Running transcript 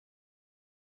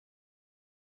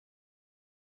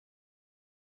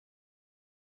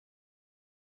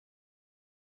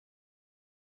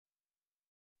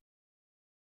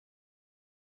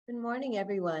Good morning,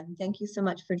 everyone. Thank you so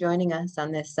much for joining us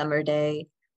on this summer day,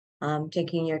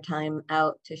 taking your time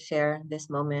out to share this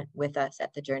moment with us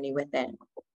at the Journey Within.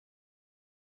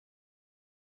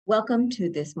 Welcome to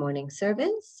this morning's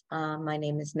service. My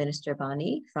name is Minister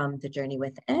Bonnie from the Journey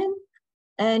Within,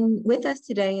 and with us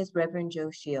today is Reverend Joe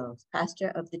Shiel, pastor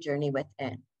of the Journey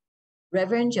Within.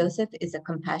 Reverend Joseph is a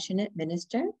compassionate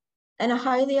minister and a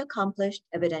highly accomplished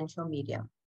evidential medium,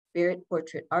 spirit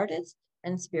portrait artist,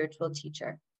 and spiritual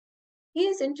teacher. He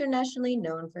is internationally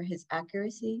known for his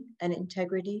accuracy and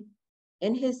integrity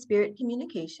in his spirit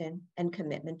communication and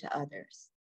commitment to others.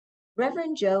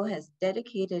 Reverend Joe has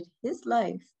dedicated his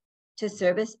life to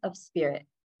service of spirit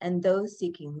and those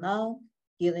seeking love,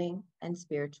 healing, and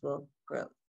spiritual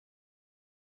growth.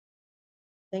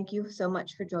 Thank you so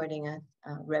much for joining us,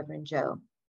 Reverend Joe.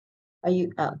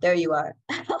 There you are.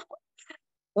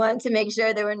 Wanted to make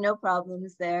sure there were no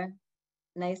problems there.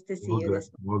 Nice to see you this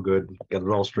morning. We're good. Got it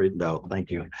all straightened out.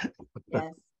 Thank you.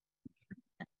 Yes.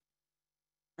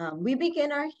 We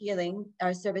begin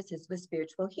our services with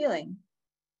spiritual healing.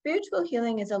 Spiritual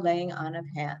healing is a laying on of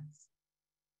hands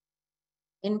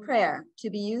in prayer to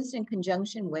be used in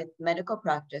conjunction with medical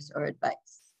practice or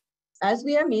advice. As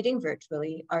we are meeting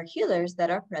virtually, our healers that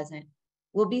are present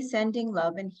will be sending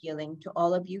love and healing to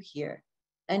all of you here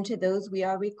and to those we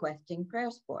are requesting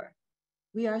prayers for.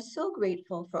 We are so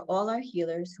grateful for all our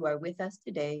healers who are with us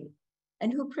today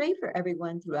and who pray for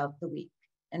everyone throughout the week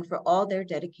and for all their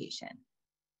dedication.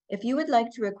 If you would like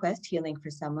to request healing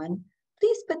for someone,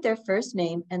 please put their first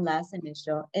name and last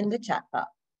initial in the chat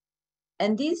box.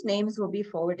 And these names will be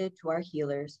forwarded to our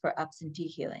healers for absentee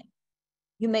healing.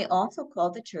 You may also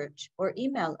call the church or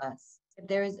email us if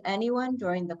there is anyone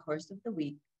during the course of the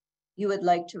week you would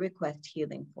like to request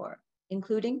healing for,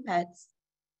 including pets,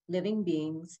 living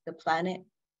beings, the planet,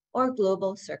 or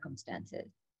global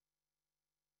circumstances.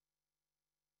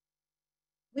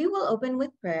 We will open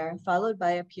with prayer, followed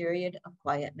by a period of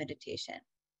quiet meditation.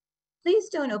 Please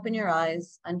don't open your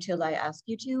eyes until I ask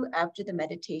you to after the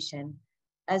meditation,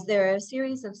 as there are a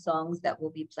series of songs that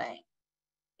will be playing.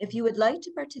 If you would like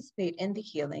to participate in the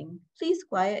healing, please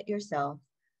quiet yourself,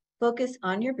 focus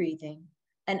on your breathing,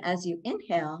 and as you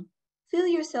inhale, feel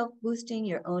yourself boosting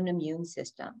your own immune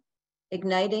system,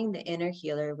 igniting the inner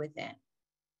healer within.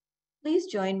 Please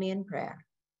join me in prayer.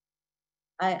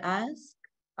 I ask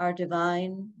our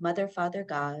divine Mother, Father,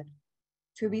 God,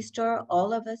 to restore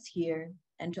all of us here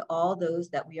and to all those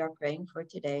that we are praying for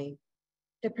today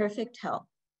to perfect health.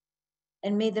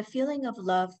 And may the feeling of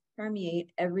love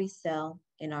permeate every cell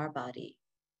in our body.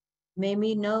 May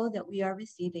we know that we are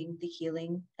receiving the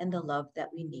healing and the love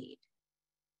that we need.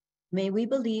 May we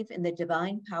believe in the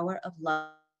divine power of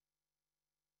love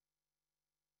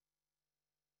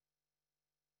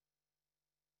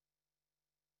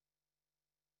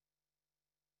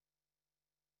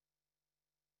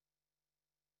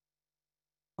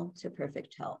to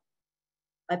perfect health.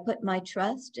 I put my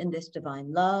trust in this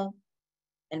divine love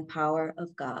and power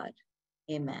of God.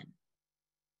 Amen.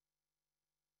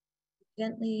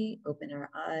 Gently open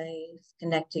our eyes,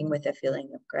 connecting with a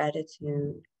feeling of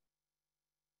gratitude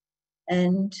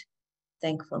and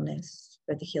thankfulness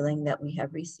for the healing that we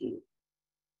have received.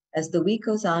 As the week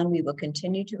goes on, we will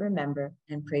continue to remember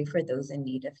and pray for those in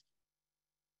need of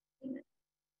healing.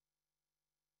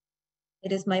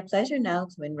 It is my pleasure now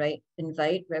to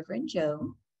invite Reverend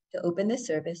Joe to open the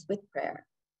service with prayer,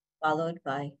 followed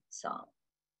by song.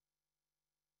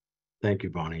 Thank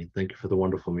you, Bonnie. Thank you for the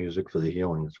wonderful music, for the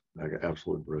healing. It's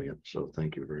absolutely brilliant. So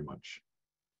thank you very much.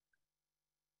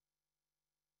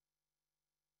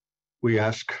 We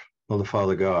ask Mother,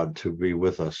 Father, God to be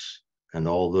with us and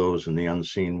all those in the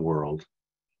unseen world,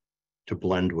 to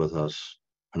blend with us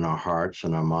in our hearts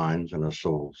and our minds and our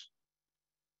souls,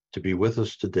 to be with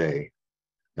us today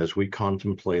as we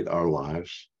contemplate our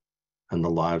lives and the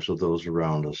lives of those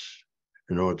around us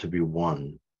in order to be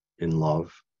one in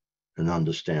love and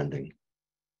understanding.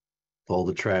 All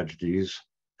the tragedies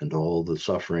and all the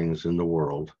sufferings in the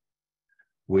world,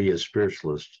 we as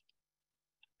spiritualists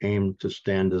aim to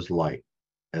stand as light,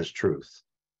 as truth,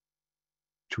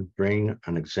 to bring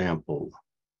an example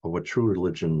of what true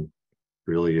religion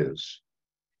really is,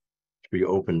 to be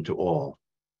open to all,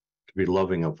 to be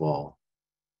loving of all,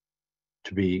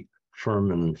 to be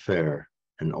firm and fair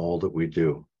in all that we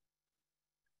do,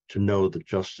 to know that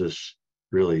justice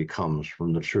really comes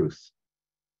from the truth,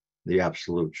 the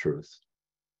absolute truth.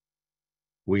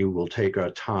 We will take our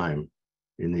time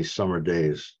in these summer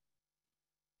days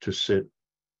to sit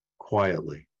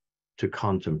quietly, to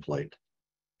contemplate,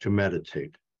 to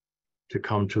meditate, to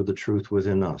come to the truth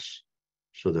within us,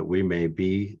 so that we may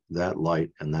be that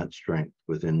light and that strength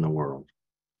within the world.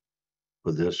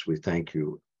 For this, we thank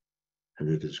you, and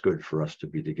it is good for us to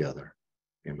be together.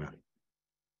 Amen.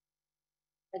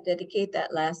 I dedicate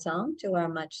that last song to our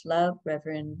much loved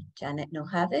Reverend Janet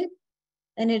Nohavik,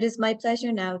 and it is my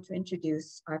pleasure now to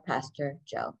introduce our pastor,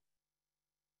 Joe.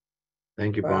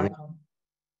 Thank you, Bonnie.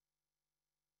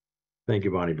 Thank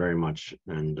you, Bonnie, very much,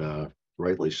 and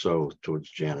rightly so towards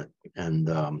Janet. And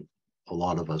a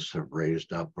lot of us have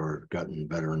raised up or gotten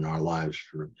better in our lives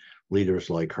for leaders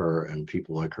like her and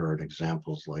people like her and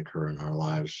examples like her in our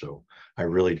lives. So I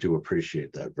really do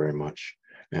appreciate that very much.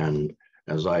 And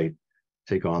as I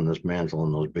take on this mantle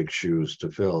and those big shoes to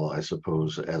fill, I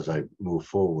suppose, as I move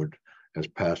forward as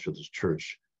pastor of this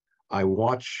church, I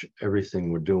watch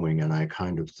everything we're doing and I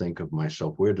kind of think of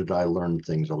myself, where did I learn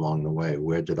things along the way?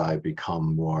 Where did I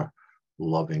become more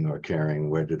loving or caring?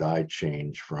 Where did I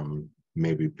change from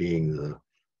maybe being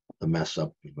the mess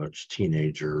up of a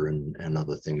teenager and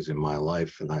other things in my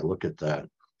life? And I look at that.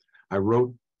 I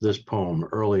wrote this poem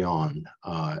early on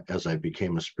as I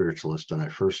became a spiritualist, and I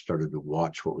first started to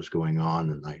watch what was going on,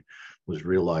 and I was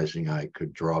realizing I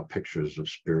could draw pictures of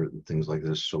spirit and things like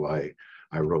this. So I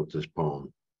wrote this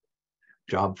poem.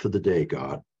 Job for the day,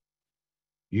 God.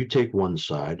 You take one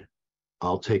side,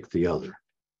 I'll take the other.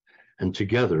 And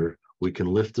together we can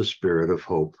lift the spirit of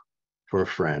hope for a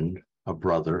friend, a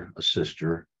brother, a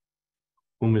sister,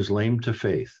 whom is lame to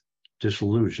faith,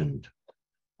 disillusioned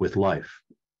with life,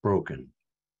 broken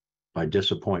by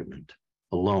disappointment,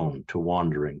 alone to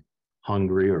wandering,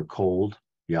 hungry or cold,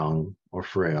 young or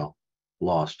frail,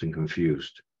 lost and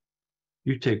confused.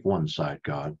 You take one side,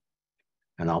 God,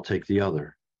 and I'll take the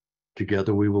other.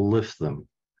 Together we will lift them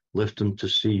to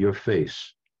see your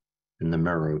face in the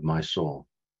mirror of my soul.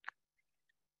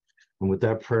 And with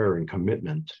that prayer and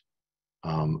commitment,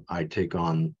 I take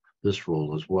on this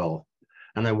role as well.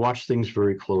 And I watch things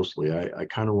very closely. I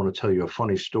kind of want to tell you a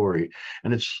funny story.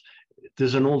 And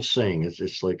there's an old saying,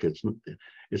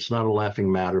 it's not a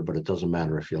laughing matter, but it doesn't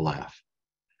matter if you laugh.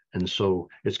 And so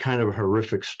it's kind of a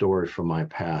horrific story from my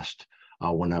past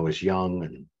when I was young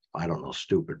and I don't know,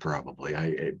 stupid probably.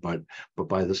 But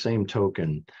by the same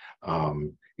token,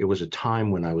 it was a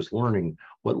time when I was learning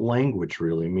what language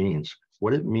really means,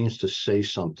 what it means to say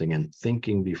something and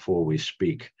thinking before we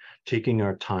speak, taking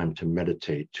our time to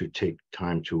meditate, to take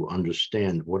time to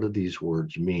understand what do these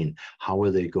words mean, how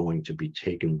are they going to be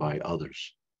taken by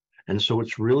others. And so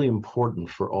it's really important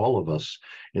for all of us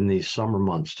in these summer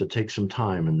months to take some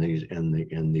time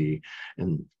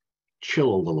and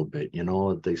chill a little bit. You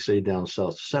know, they say down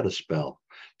south, set a spell,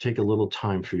 take a little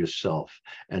time for yourself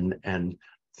and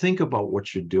think about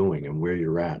what you're doing and where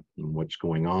you're at and what's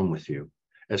going on with you.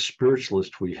 As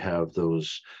spiritualists, we have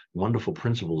those wonderful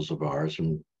principles of ours,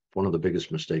 and one of the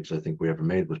biggest mistakes I think we ever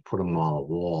made was put them on a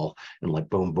wall and like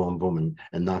boom, boom, boom,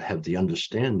 and not have the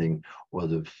understanding or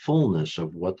the fullness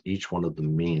of what each one of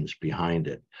them means behind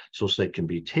it. So they can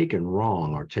be taken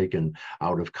wrong or taken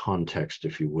out of context,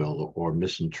 if you will, or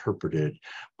misinterpreted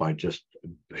by just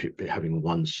having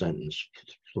one sentence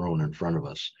thrown in front of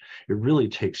us. It really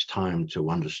takes time to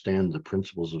understand the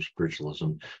principles of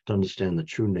spiritualism, to understand the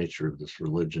true nature of this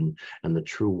religion and the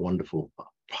true wonderful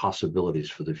possibilities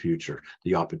for the future,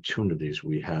 the opportunities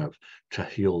we have to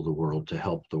heal the world, to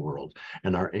help the world,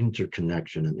 and our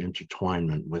interconnection and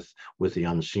intertwinement with the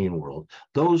unseen world.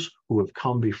 Those who have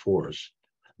come before us,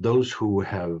 those who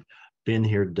have been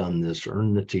here, done this,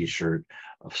 earned the t-shirt,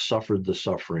 suffered the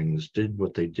sufferings, did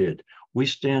what they did, we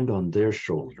stand on their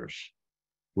shoulders.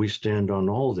 We stand on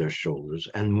all their shoulders.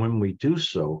 And when we do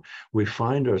so, we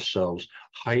find ourselves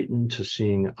heightened to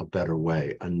seeing a better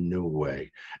way, a new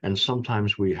way. And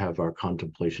sometimes we have our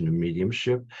contemplation and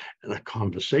mediumship and a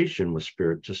conversation with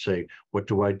spirit to say, what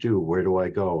do I do? Where do I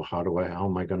go? How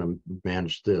am I going to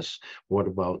manage this? What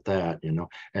about that? You know,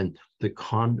 and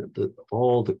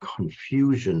all the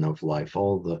confusion of life,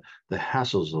 all the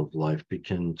hassles of life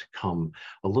begin to come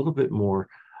a little bit more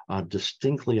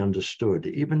distinctly understood,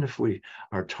 even if we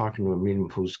are talking to a medium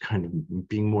who's kind of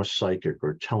being more psychic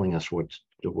or telling us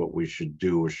what we should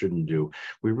do or shouldn't do.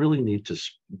 We really need to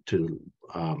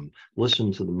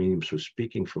listen to the mediums who are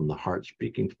speaking from the heart,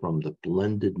 speaking from the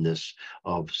blendedness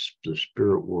of the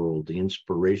spirit world, the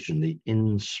inspiration, the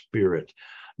in-spirit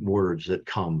words that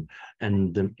come,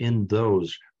 and then in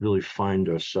those really find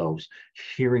ourselves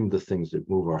hearing the things that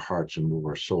move our hearts and move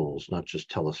our souls, not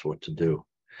just tell us what to do.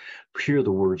 Hear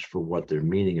the words for what their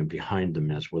meaning and behind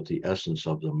them is, what the essence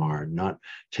of them are, not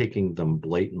taking them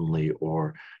blatantly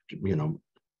or, you know,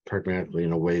 pragmatically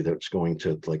in a way that's going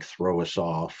to like throw us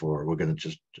off, or we're going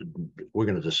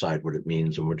to decide what it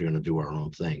means and we're going to do our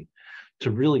own thing.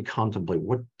 To really contemplate,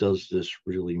 what does this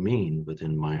really mean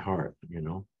within my heart, you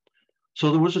know? So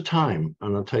there was a time,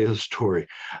 and I'll tell you the story,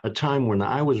 a time when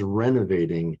I was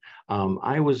renovating.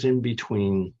 I was in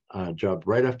between job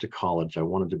right after college. I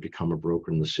wanted to become a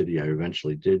broker in the city. I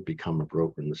eventually did become a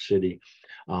broker in the city.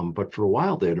 But for a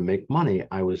while there, to make money,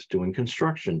 I was doing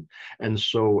construction. And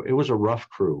so it was a rough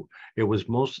crew. It was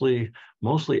mostly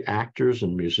actors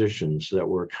and musicians that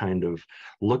were kind of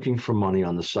looking for money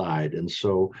on the side. And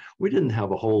so we didn't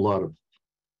have a whole lot of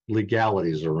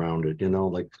legalities around it,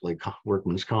 like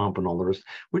workman's comp and all the rest.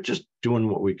 We're just doing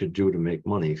what we could do to make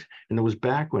money. And it was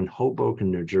back when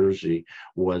Hoboken, New Jersey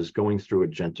was going through a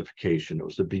gentrification. It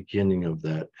was the beginning of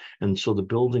that. And so the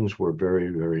buildings were very,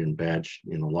 very in bad,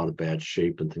 a lot of bad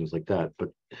shape and things like that.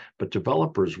 But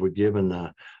developers were given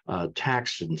a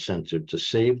tax incentive to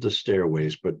save the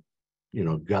stairways, but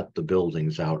gut the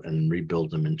buildings out and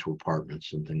rebuild them into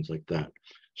apartments and things like that.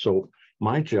 So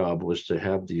my job was to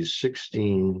have these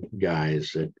 16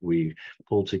 guys that we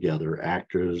pulled together,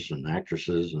 actors and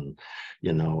actresses and,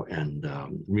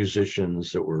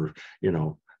 musicians that were,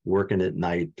 working at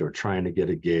night or trying to get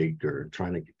a gig or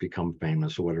trying to become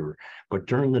famous or whatever. But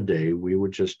during the day, we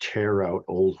would just tear out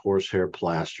old horsehair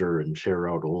plaster and tear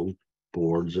out old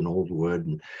boards and old wood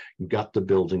and gut the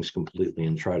buildings completely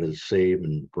and try to save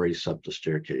and brace up the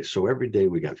staircase. So every day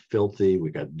we got filthy,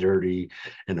 we got dirty,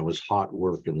 and it was hot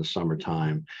work in the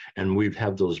summertime. And we'd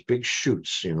have those big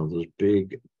chutes, those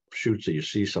big chutes that you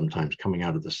see sometimes coming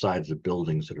out of the sides of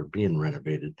buildings that are being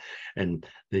renovated. And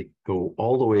they go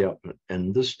all the way up.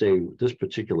 And this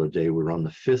particular day, we were on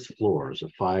the 5th floor. It's a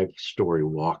 5-story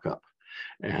walk up,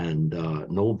 and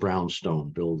an old brownstone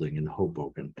building in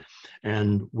Hoboken.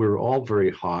 And we're all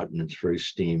very hot and it's very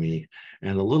steamy.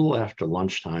 And a little after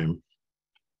lunchtime,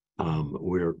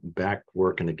 we're back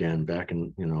working again, back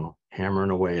in,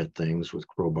 hammering away at things with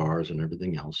crowbars and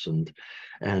everything else.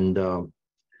 And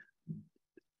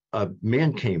a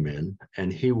man came in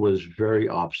and he was very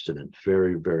obstinate,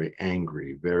 very, very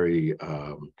angry,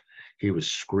 he was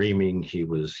screaming, he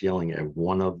was yelling at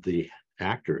one of the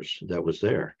actors that was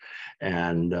there,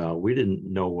 and we didn't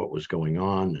know what was going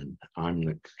on. And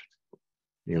I'm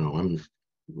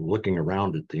looking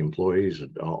around at the employees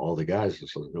and all the guys and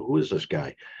so, who is this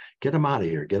guy? Get him out of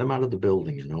here, get him out of the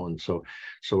building, and so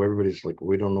everybody's like,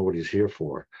 we don't know what he's here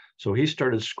for. So he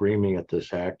started screaming at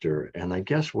this actor, and I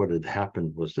guess what had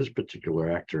happened was this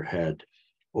particular actor had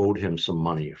owed him some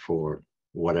money for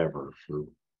whatever, for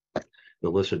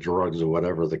illicit drugs or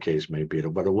whatever the case may be.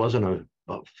 But it wasn't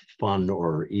a fun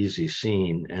or easy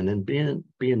scene. And then being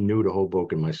new to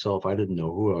Hoboken myself, I didn't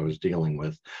know who I was dealing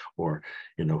with or,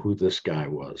 who this guy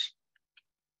was.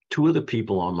 2 of the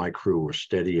people on my crew were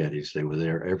steady Eddies. They were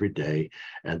there every day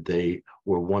and they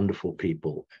were wonderful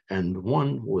people. And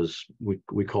one was,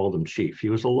 we called him Chief. He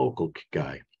was a local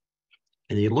guy.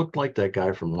 And he looked like that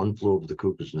guy from One Flew Over the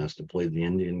Cuckoo's Nest that played the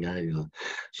Indian guy.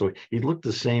 So he looked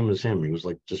the same as him. He was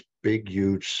like just big,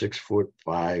 huge,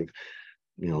 6'5",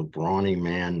 brawny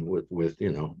man with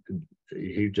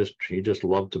he just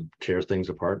loved to tear things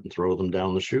apart and throw them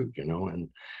down the chute,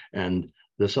 and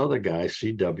this other guy,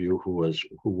 CW,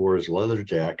 who wore his leather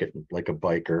jacket like a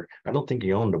biker. I don't think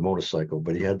he owned a motorcycle,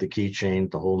 but he had the keychain,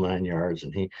 the whole 9 yards,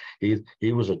 and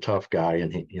he was a tough guy,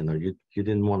 and you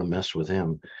didn't want to mess with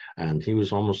him, and he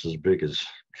was almost as big as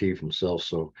Chief himself.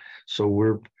 So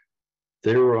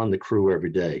they were on the crew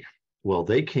every day. Well,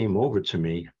 they came over to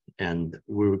me, and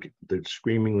the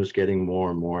screaming was getting more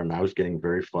and more, and I was getting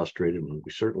very frustrated, and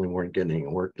we certainly weren't getting any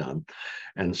work done.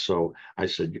 And so I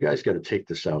said, you guys got to take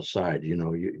this outside.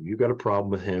 You got a problem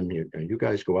with him. You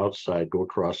guys go outside, go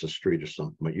across the street or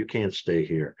something, but you can't stay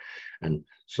here. And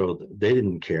so they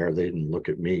didn't care. They didn't look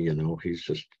at me. He's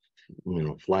just,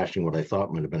 flashing what I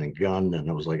thought might have been a gun. And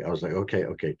I was like,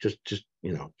 okay, just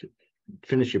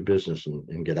finish your business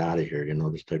and get out of here,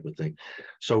 this type of thing.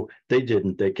 So they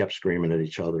didn't. They kept screaming at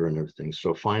each other and everything.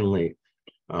 So finally,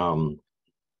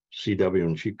 CW,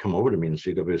 and she'd come over to me, and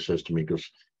CW says to me,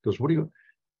 goes, what do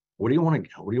you want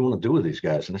to do with these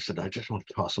guys? And I said, I just want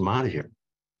to toss them out of here.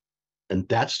 And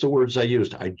that's the words I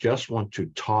used. I just want to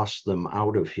toss them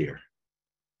out of here.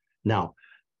 Now,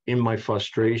 in my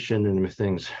frustration and my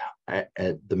things, at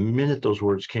the minute those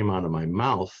words came out of my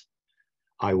mouth,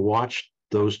 I watched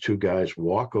those 2 guys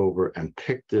walk over and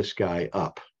pick this guy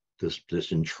up,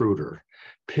 this intruder,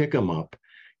 pick him up,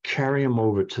 carry him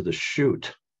over to the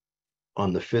chute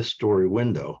on the 5th-story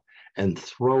window and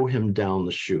throw him down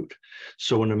the chute.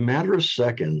 So in a matter of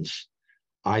seconds,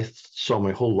 I saw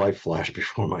my whole life flash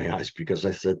before my eyes, because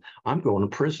I said, I'm going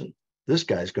to prison. This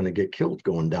guy's going to get killed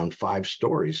going down 5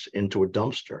 stories into a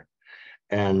dumpster.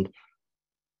 And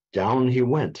down he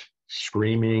went,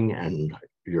 screaming and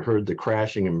you heard the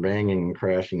crashing and banging and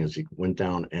crashing as he went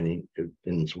down, and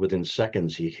within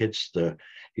seconds he hits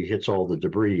all the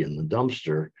debris in the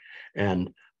dumpster.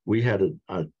 And we had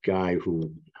a guy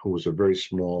who was a very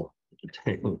small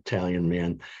Italian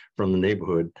man from the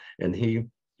neighborhood, and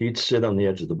he'd sit on the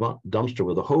edge of the dumpster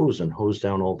with a hose and hose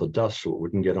down all the dust so it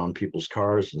wouldn't get on people's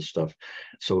cars and stuff.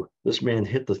 So this man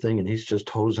hit the thing and he's just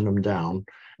hosing them down.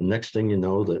 And next thing you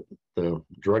know, that the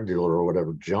drug dealer or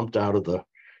whatever jumped out of the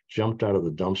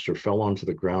dumpster, fell onto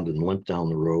the ground, and limped down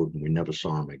the road, and we never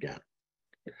saw him again.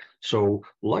 So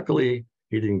luckily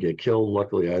he didn't get killed.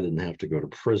 Luckily I didn't have to go to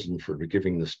prison for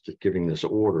giving this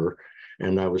order,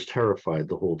 and I was terrified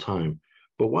the whole time.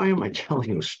 But why am I telling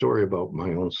you a story about my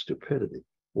own stupidity?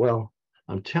 Well,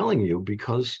 I'm telling you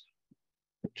because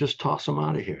just toss them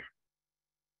out of here.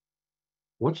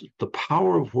 What's the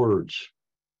power of words?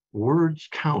 Words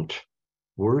count.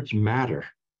 Words matter.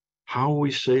 How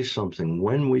we say something,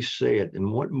 when we say it,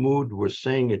 in what mood we're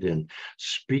saying it in,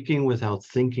 speaking without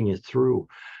thinking it through,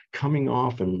 coming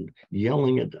off and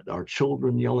yelling at our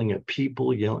children, yelling at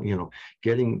people,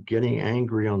 getting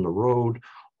angry on the road,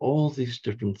 all these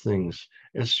different things.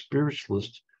 As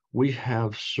spiritualists, we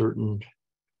have certain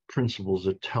principles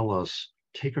that tell us,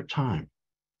 take our time.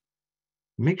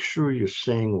 Make sure you're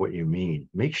saying what you mean.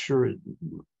 Make sure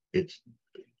it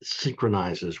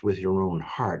synchronizes with your own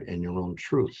heart and your own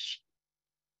truths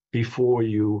before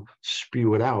you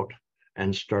spew it out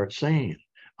and start saying it.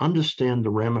 Understand the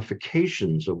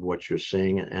ramifications of what you're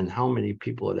saying and how many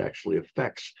people it actually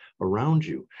affects around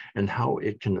you and how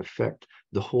it can affect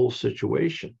the whole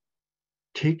situation.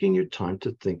 Taking your time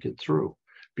to think it through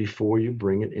before you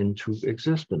bring it into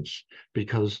existence,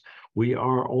 because we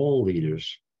are all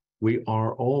leaders. We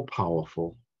are all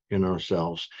powerful in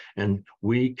ourselves, and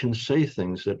we can say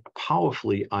things that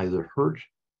powerfully either hurt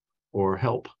or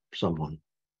help someone.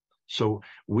 So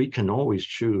we can always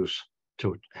choose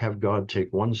to have God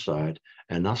take one side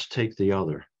and us take the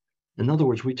other. In other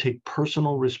words, we take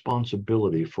personal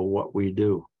responsibility for what we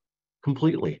do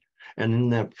completely. And in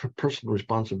that personal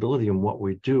responsibility in what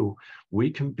we do,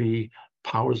 we can be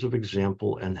powers of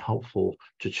example and helpful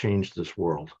to change this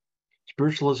world.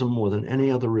 Spiritualism, more than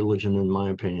any other religion, in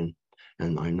my opinion,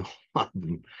 and I know a lot of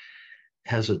them,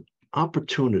 has an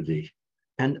opportunity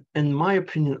and, in my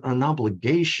opinion, an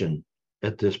obligation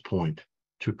at this point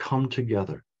to come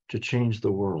together, to change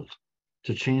the world,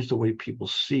 to change the way people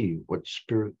see what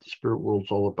the spirit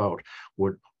world's all about,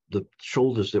 what the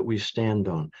shoulders that we stand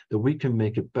on, that we can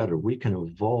make it better. We can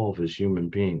evolve as human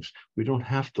beings. We don't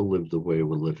have to live the way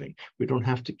we're living. We don't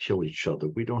have to kill each other.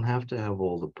 We don't have to have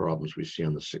all the problems we see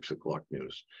on the 6 o'clock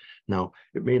news. Now,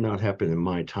 it may not happen in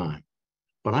my time,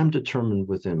 but I'm determined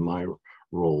within my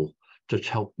role to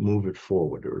help move it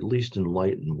forward, or at least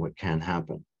enlighten what can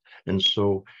happen. And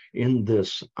so in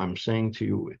this, I'm saying to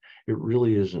you, it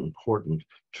really is important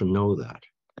to know that.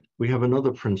 We have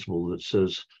another principle that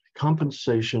says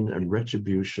compensation and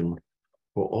retribution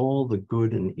for all the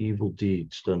good and evil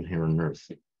deeds done here on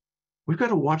earth. We've got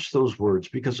to watch those words,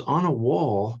 because on a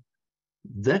wall,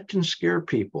 that can scare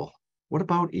people. What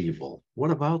about evil?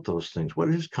 What about those things? What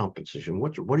is compensation?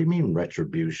 What do you mean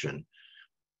retribution?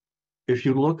 If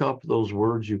you look up those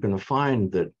words, you're going to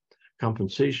find that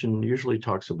compensation usually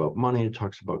talks about money. It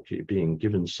talks about being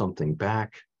given something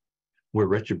back, where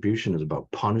retribution is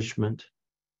about punishment.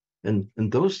 And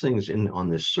those things on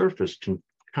the surface can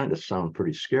kind of sound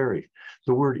pretty scary.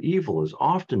 The word evil is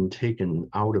often taken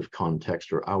out of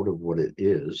context or out of what it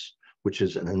is, which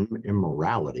is an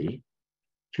immorality,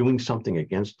 doing something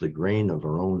against the grain of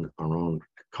our own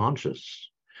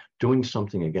conscience, doing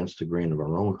something against the grain of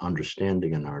our own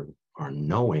understanding and our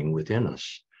knowing within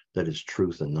us that is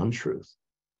truth and untruth,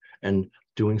 and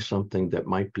doing something that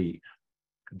might be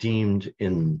deemed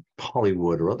in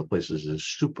Hollywood or other places as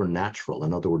supernatural.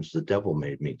 In other words, the devil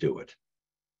made me do it.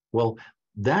 Well,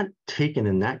 that taken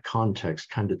in that context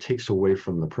kind of takes away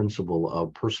from the principle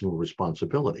of personal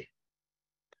responsibility.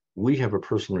 We have a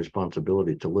personal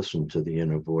responsibility to listen to the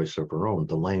inner voice of our own,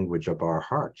 the language of our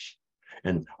hearts.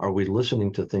 And are we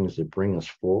listening to things that bring us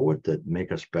forward, that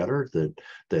make us better,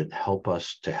 that help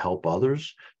us to help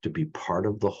others, to be part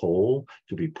of the whole,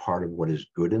 to be part of what is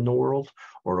good in the world?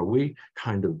 Or are we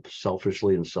kind of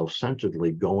selfishly and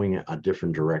self-centeredly going a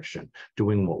different direction,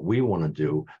 doing what we want to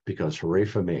do because hooray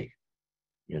for me,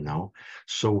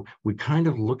 So we kind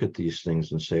of look at these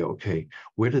things and say, okay,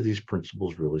 where do these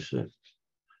principles really sit?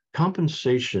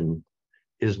 Compensation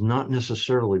is not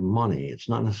necessarily money. It's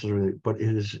not necessarily, but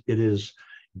it is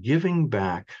giving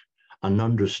back an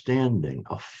understanding,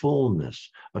 a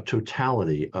fullness, a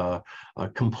totality, a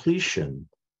completion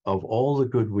of all the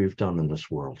good we've done in this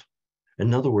world.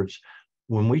 In other words,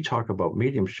 when we talk about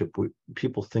mediumship,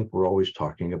 people think we're always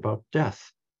talking about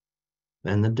death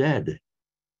and the dead,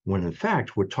 when in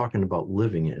fact we're talking about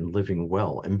living and living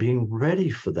well and being ready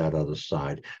for that other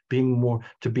side,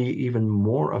 to be even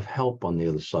more of help on the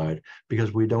other side,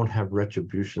 because we don't have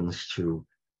retributions to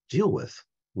deal with.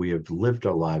 We have lived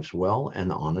our lives well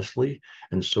and honestly,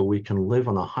 and so we can live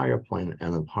on a higher plane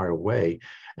and a higher way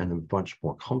and a much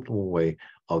more comfortable way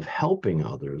of helping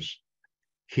others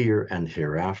here and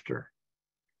hereafter.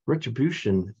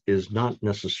 Retribution is not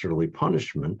necessarily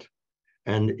punishment,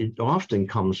 and it often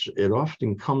comes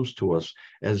to us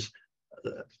as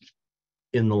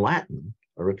in the Latin,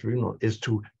 is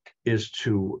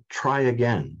to try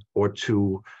again, or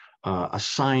to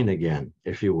assign again,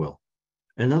 if you will.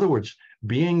 In other words,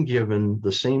 being given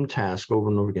the same task over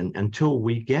and over again until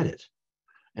we get it.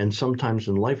 And sometimes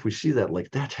in life we see that, like,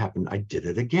 that happened, I did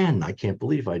it again. I can't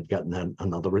believe I'd gotten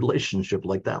another relationship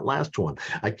like that last one.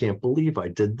 I can't believe I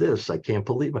did this. I can't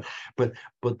believe it.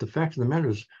 But the fact of the matter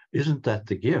is, isn't that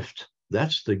the gift?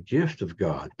 That's the gift of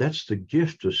God. That's the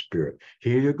gift of Spirit.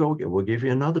 Here you go. We'll give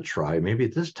you another try. Maybe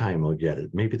this time you'll get it.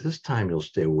 Maybe this time you'll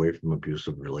stay away from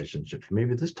abusive relationships.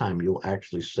 Maybe this time you'll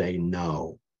actually say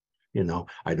no.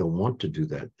 I don't want to do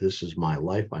that. This is my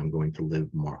life. I'm going to live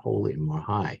more holy and more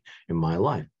high in my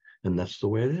life. And that's the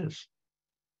way it is.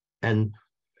 And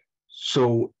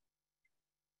so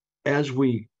as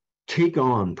we take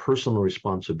on personal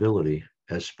responsibility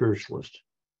as spiritualists,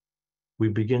 we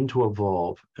begin to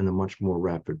evolve in a much more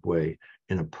rapid way,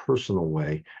 in a personal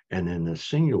way, and in a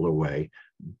singular way.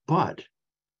 But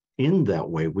in that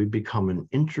way, we become an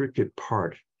intricate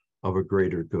part of a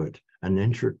greater good, an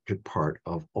intricate part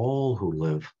of all who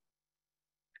live,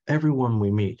 everyone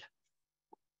we meet.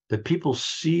 That people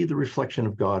see the reflection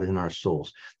of God in our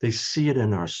souls. They see it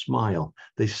in our smile.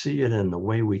 They see it in the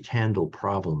way we handle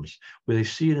problems. They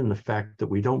see it in the fact that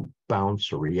we don't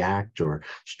bounce or react or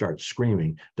start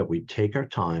screaming, that we take our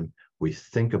time, we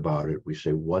think about it, we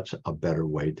say, what's a better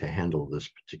way to handle this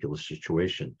particular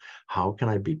situation? How can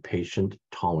I be patient,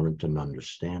 tolerant, and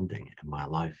understanding in my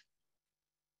life?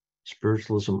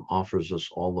 Spiritualism offers us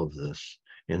all of this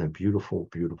in a beautiful,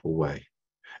 beautiful way.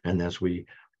 And as we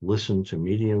listen to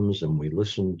mediums and we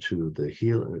listen to the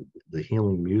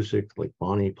healing music like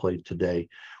Bonnie played today,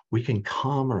 we can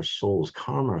calm our souls,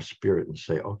 calm our spirit, and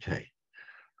say, okay,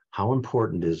 how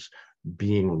important is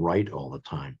being right all the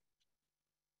time?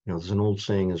 There's an old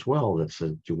saying as well that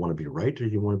says, do you want to be right or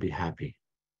do you want to be happy?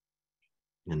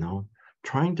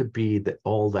 Trying to be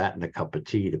all that in a cup of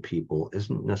tea to people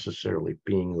isn't necessarily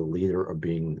being the leader or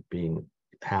being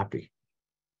happy.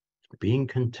 Being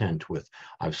content with,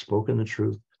 I've spoken the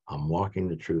truth, I'm walking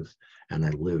the truth, and I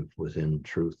live within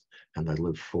truth, and I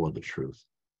live for the truth.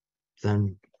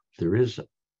 Then there is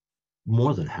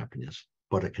more than happiness,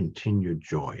 but a continued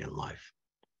joy in life.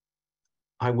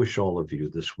 I wish all of you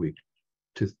this week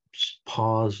to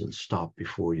pause and stop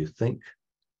before you think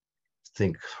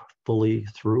fully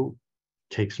through,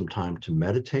 take some time to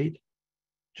meditate,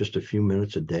 just a few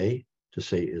minutes a day to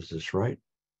say, is this right?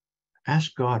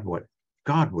 Ask God what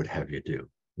God would have you do.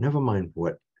 Never mind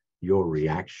what your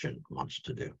reaction wants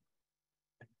to do.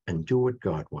 And do what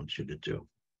God wants you to do.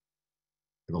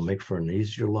 It'll make for an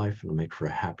easier life. It'll make for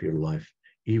a happier life,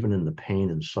 even in the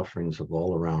pain and sufferings of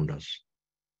all around us.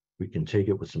 We can take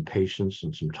it with some patience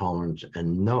and some tolerance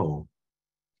and know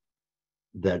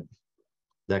that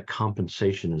that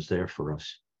compensation is there for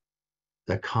us.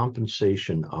 That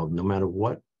compensation of no matter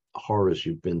what horrors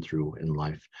you've been through in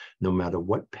life, no matter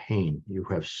what pain you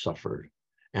have suffered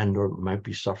and or might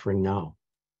be suffering now,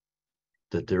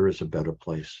 that there is a better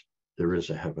place. There is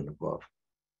a heaven above.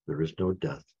 There is no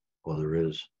death, or there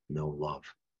is no love.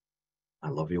 I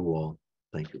love you all.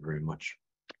 Thank you very much.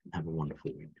 Have a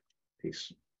wonderful week.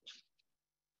 Peace.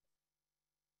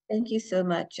 Thank you so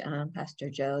much, Pastor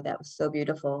Joe. That was so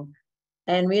beautiful.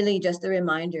 And really just a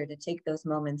reminder to take those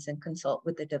moments and consult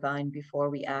with the divine before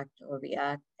we act or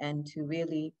react, and to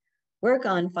really work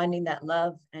on finding that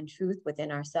love and truth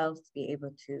within ourselves to be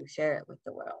able to share it with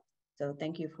the world. So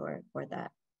thank you for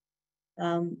that.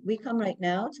 We come right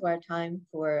now to our time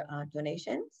for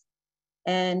donations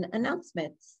and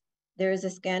announcements. There is a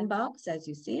scan box, as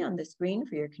you see on the screen,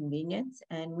 for your convenience,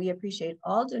 and we appreciate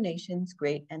all donations,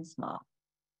 great and small.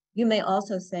 You may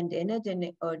also send in a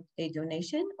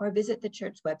donation or visit the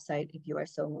church website if you are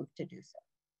so moved to do so.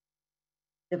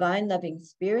 Divine loving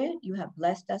Spirit, you have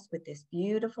blessed us with this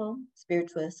beautiful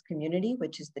spiritualist community,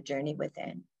 which is the journey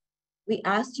within. We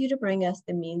ask you to bring us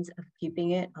the means of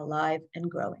keeping it alive and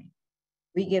growing.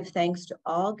 We give thanks to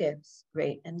all gifts,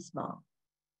 great and small.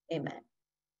 Amen.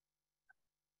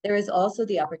 There is also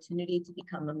the opportunity to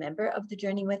become a member of the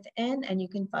Journey Within, and you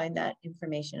can find that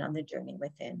information on the Journey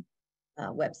Within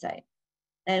website.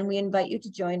 And we invite you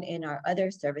to join in our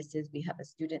other services. We have a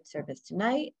student service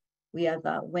tonight. We have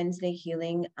a Wednesday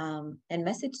healing and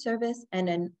message service,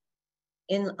 and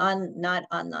not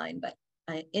online, but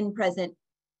in present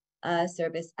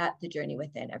service at the Journey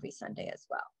Within every Sunday as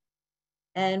well.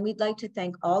 And we'd like to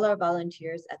thank all our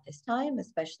volunteers at this time,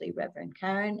 especially Reverend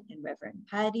Karen and Reverend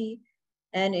Patty.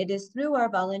 And it is through our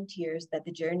volunteers that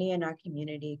the Journey in our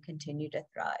community continue to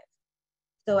thrive.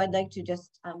 So I'd like to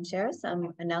just share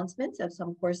some announcements of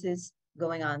some courses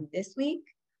going on this week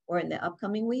or in the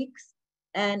upcoming weeks.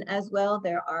 And as well,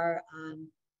 there are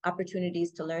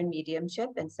opportunities to learn mediumship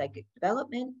and psychic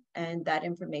development, and that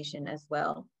information as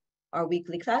well. Our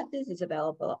weekly classes is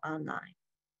available online.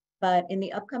 But in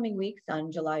the upcoming weeks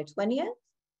on July 20th,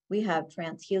 we have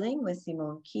Trance Healing with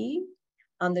Simone Key.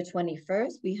 On the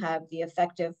 21st, we have The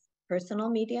Effective Personal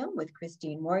Medium with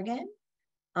Christine Morgan.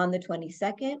 On the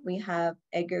 22nd, we have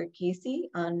Edgar Casey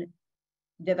on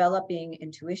Developing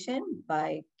Intuition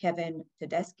by Kevin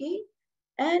Tedeschi.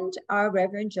 And our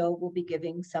Reverend Joe will be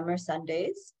giving Summer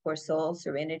Sundays for Soul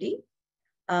Serenity,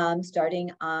 starting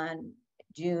on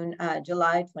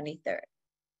July 23rd.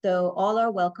 So all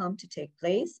are welcome to take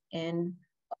place in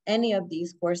any of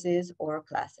these courses or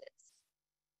classes.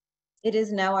 It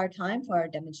is now our time for our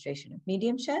demonstration of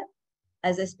mediumship.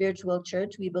 As a spiritual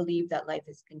church, we believe that life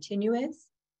is continuous.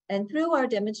 And through our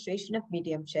demonstration of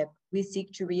mediumship, we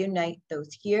seek to reunite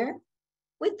those here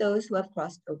with those who have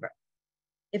crossed over.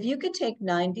 If you could take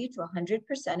 90 to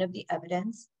 100% of the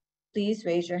evidence, please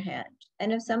raise your hand.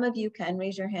 And if some of you can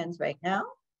raise your hands right now,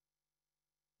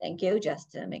 thank you,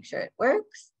 just to make sure it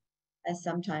works, as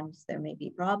sometimes there may be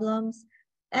problems.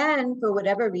 And for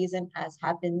whatever reason, as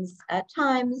happens at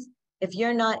times, if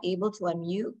you're not able to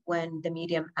unmute when the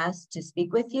medium asks to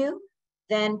speak with you,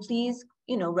 then please,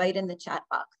 write in the chat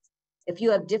box. If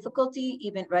you have difficulty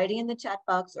even writing in the chat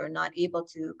box or not able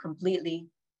to completely,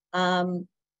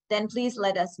 then please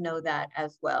let us know that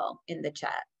as well in the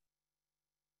chat.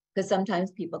 Because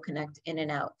sometimes people connect in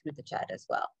and out through the chat as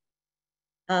well.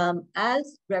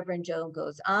 As Reverend Joe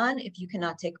goes on, if you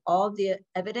cannot take all the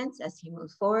evidence as he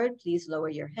moves forward, please lower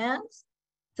your hands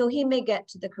so he may get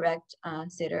to the correct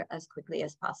sitter as quickly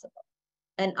as possible.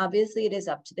 And obviously it is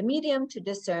up to the medium to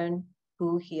discern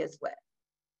who he is with.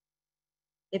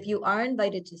 If you are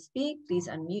invited to speak, please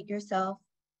unmute yourself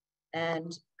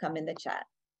and come in the chat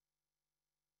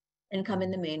and come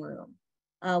in the main room.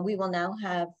 We will now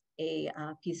have a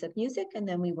piece of music and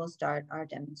then we will start our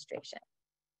demonstration.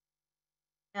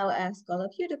 I'll ask all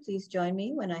of you to please join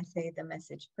me when I say the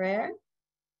message prayer.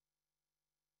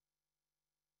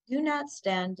 Do not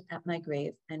stand at my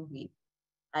grave and weep.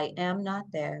 I am not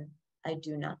there. I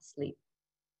do not sleep.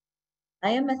 I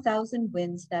am 1,000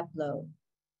 winds that blow.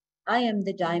 I am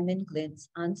the diamond glints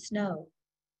on snow.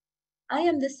 I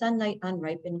am the sunlight on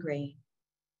ripened grain.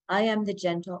 I am the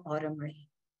gentle autumn rain.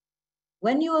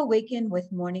 When you awaken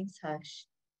with morning's hush,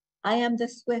 I am the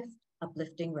swift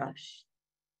uplifting rush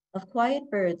of quiet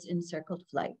birds in circled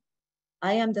flight.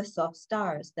 I am the soft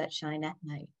stars that shine at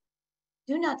night.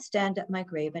 Do not stand at my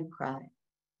grave and cry.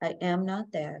 I am not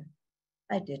there.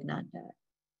 I did not die.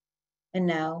 And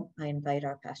now I invite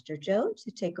our Pastor Joe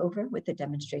to take over with the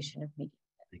demonstration of mediumship.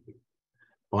 Thank you.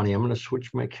 Bonnie, I'm going to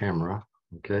switch my camera,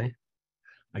 okay?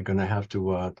 I'm going to have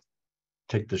to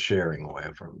take the sharing away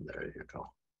from there. You go.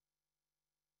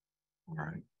 All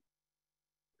right.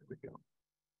 There we go.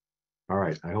 All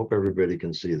right. I hope everybody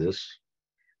can see this,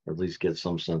 or at least get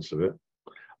some sense of it.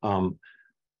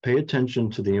 Pay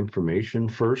attention to the information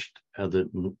first.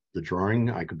 The drawing,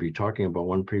 I could be talking about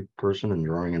one person and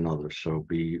drawing another. So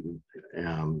be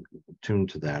tuned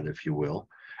to that, if you will.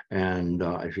 And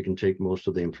if you can take most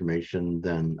of the information,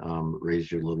 then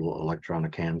raise your little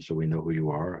electronic hand so we know who you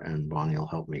are. And Bonnie will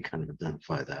help me kind of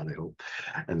identify that, I hope.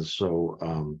 And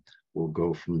so we'll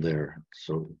go from there.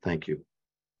 So thank you.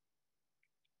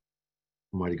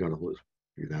 Almighty God,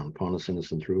 you down upon us,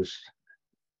 innocent through us.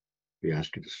 We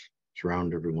ask you to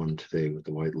surround everyone today with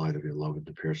the white light of your love and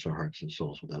to pierce our hearts and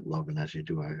souls with that love. And as you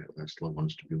do, I ask loved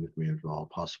ones to be with me if at all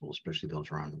possible, especially those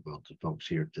around the world, the folks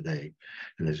here today.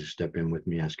 And as you step in with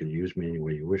me, ask you to use me any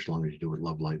way you wish, as long as you do it with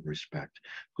love, light, and respect.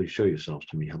 Please show yourselves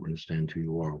to me, help me understand who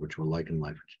you are, what you were like in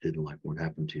life, what you did in life, what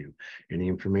happened to you. Any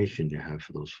information you have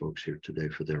for those folks here today,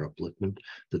 for their upliftment,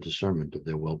 the discernment of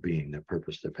their well-being, their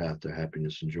purpose, their path, their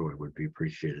happiness and joy would be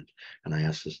appreciated. And I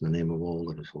ask this in the name of all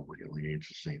that is holy, healing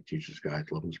angels, saints, teachers,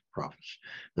 guides, lovers, prophets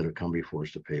that have come before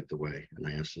us to pave the way. And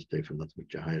I ask this day for nothing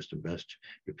but your highest and best,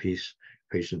 your peace,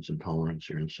 patience, and tolerance,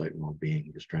 your insight and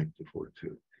well-being, your strength, your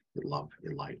fortitude, your love,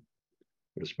 your light.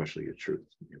 but especially your truth.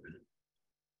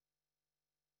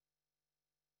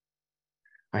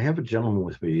 I have a gentleman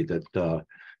with me that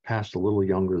passed a little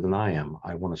younger than I am.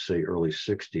 I want to say early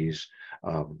 60s,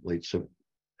 late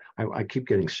I keep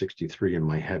getting 63 in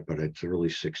my head, but it's early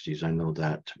 60s. I know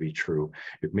that to be true.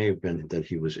 It may have been that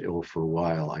he was ill for a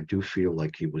while. I do feel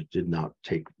like did not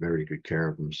take very good care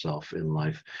of himself in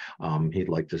life. He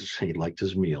liked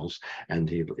his meals,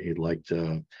 and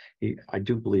I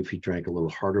do believe he drank a little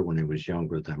harder when he was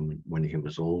younger than when he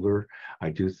was older.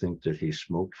 I do think that he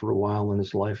smoked for a while in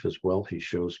his life as well. He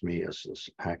shows me a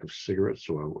pack of cigarettes,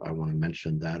 so I want to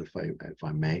mention that if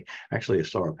I may. Actually, I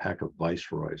saw a pack of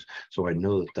Viceroys, so I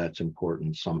know that that's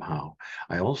important somehow.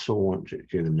 I also want you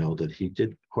to know that he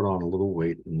did put on a little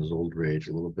weight in his older age,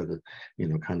 a little bit of,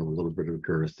 kind of a little bit of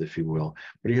girth, if you will.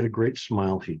 But he had a great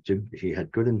smile. He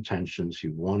had good intentions. He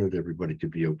wanted everybody to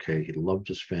be okay. He loved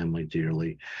his family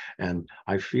dearly. And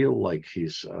I feel like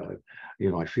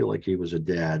I feel like he was a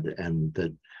dad, and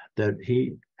that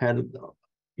he had,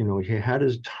 he had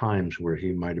his times where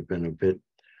he might have been a bit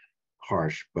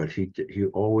harsh, but he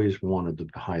always wanted the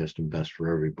highest and best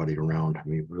for everybody around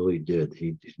him. He really did.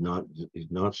 He's not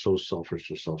so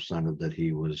selfish or self-centered that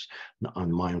he was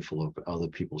unmindful of other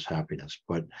people's happiness.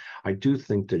 But I do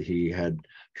think that he had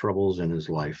troubles in his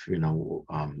life,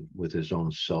 with his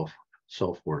own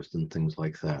self-worth and things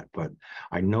like that. But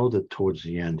I know that towards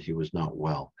the end he was not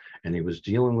well, and he was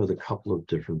dealing with a couple of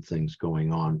different things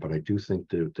going on. But I do think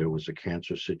that there was a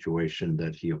cancer situation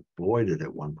that he avoided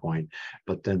at one point,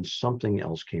 but then something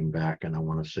else came back, and I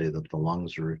want to say that the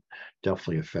lungs are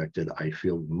definitely affected. I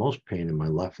feel most pain in my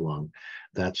left lung.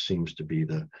 That seems to be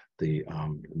the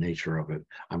nature of it.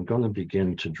 I'm going to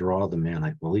begin to draw the man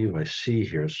I believe I see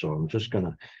here, so I'm just going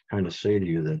to kind of say to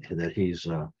you that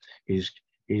he's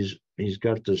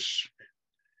got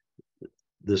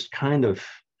this kind of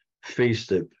face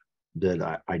that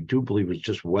I do believe is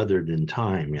just weathered in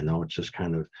time. It's just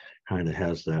kind of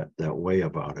has that way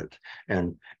about it.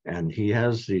 And he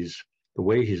has the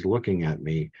way he's looking at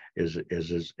me is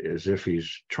as if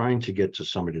he's trying to get to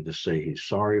somebody to say he's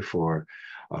sorry for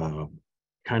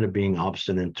kind of being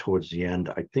obstinate towards the end.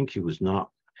 I think he was not,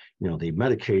 the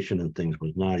medication and things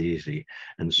was not easy.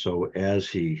 And so as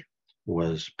he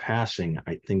was passing,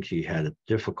 I think he had a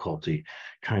difficulty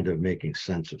kind of making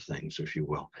sense of things, if you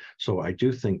will. So I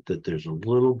do think that there's a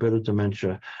little bit of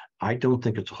dementia. I don't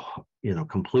think it's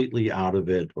completely out of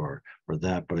it or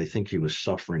that, but I think he was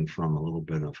suffering from a little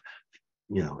bit of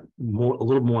a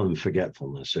little more than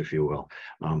forgetfulness, if you will,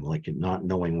 like not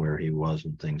knowing where he was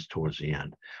and things towards the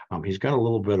end. He's got a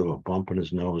little bit of a bump in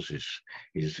his nose.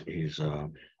 He's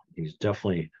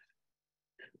definitely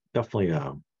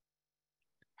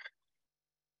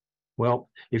well,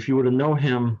 if you were to know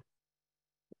him,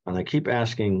 and I keep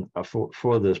asking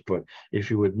for this, but if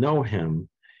you would know him,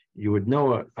 you would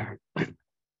know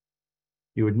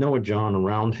a John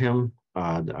around him.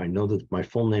 I know that my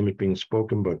full name is being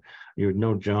spoken, but you would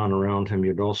know John around him.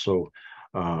 You'd also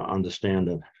understand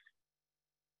that.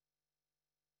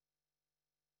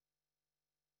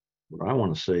 What I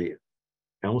want to say,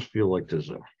 I almost feel like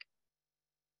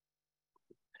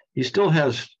he still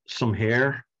has some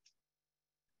hair.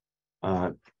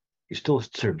 He still has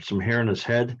some hair in his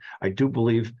head. I do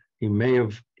believe he may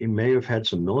have had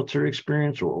some military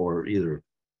experience or either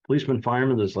policeman,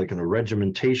 fireman. There's like a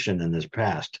regimentation in his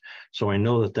past. So I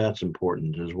know that that's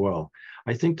important as well.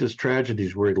 I think there's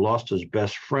tragedies where he lost his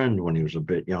best friend when he was a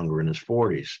bit younger in his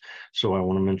 40s. So I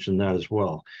want to mention that as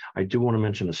well. I do want to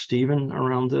mention a Stephen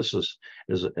around this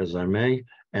as I may.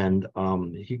 And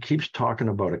he keeps talking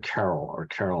about a Carol or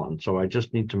Carolyn. So I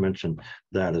just need to mention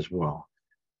that as well.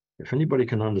 If anybody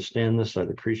can understand this,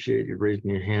 I'd appreciate you raising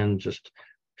your hand, just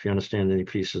if you understand any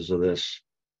pieces of this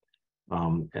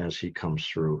as he comes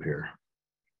through here.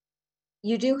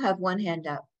 You do have one hand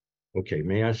up. Okay,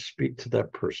 may I speak to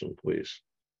that person, please?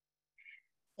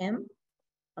 Kim,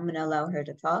 I'm going to allow her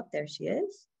to talk. There she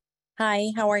is. Hi,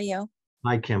 how are you?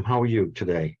 Hi, Kim. How are you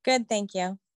today? Good, thank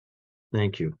you.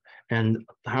 Thank you. And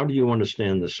how do you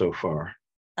understand this so far?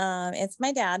 It's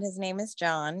my dad. His name is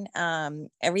John.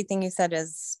 Everything you said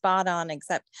is spot on,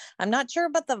 except I'm not sure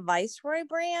about the Viceroy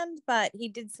brand, but he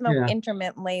did smoke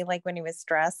intermittently, like when he was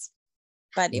stressed,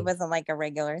 but it wasn't like a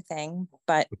regular thing,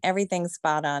 but everything's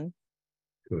spot on.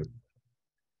 Good.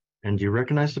 And do you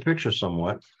recognize the picture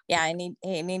somewhat? Yeah,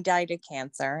 he died of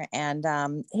cancer. And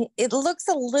it looks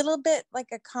a little bit like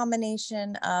a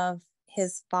combination of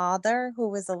his father, who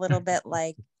was a little bit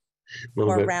like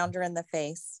more rounder in the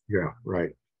face. Yeah,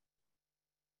 right.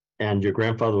 And your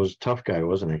grandfather was a tough guy,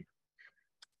 wasn't he?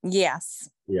 Yes.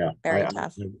 Yeah. Very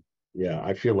tough.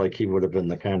 I feel like he would have been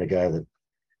the kind of guy that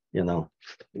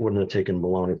wouldn't have taken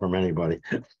baloney from anybody.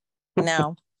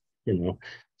 No.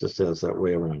 Just as that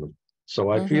way around.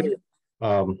 So I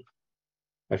Mm-hmm.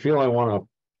 feel I want to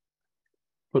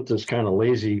put this kind of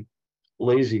lazy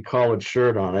collared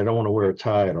shirt on. I don't want to wear a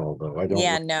tie at all, though. I don't.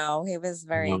 Yeah, no, he was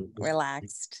very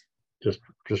relaxed. Just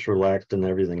relaxed and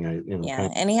everything. Yeah,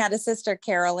 and he had a sister,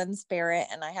 Carol, in spirit,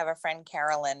 and I have a friend,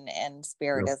 Carolyn, in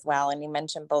spirit as well. And he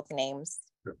mentioned both names.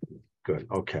 Good.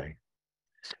 Okay.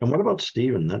 And what about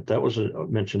Stephen? That was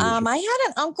mentioned. I had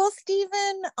an uncle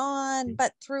Stephen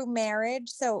but through marriage,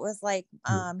 so it was like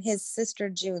his sister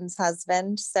June's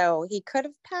husband. So he could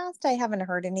have passed. I haven't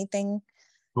heard anything.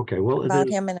 Okay. Well, about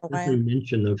him in a while.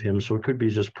 Mention of him, so it could be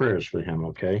just prayers for him.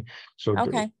 Okay. So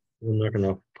okay. We're not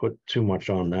going to put too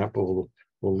much on that, but we'll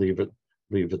leave it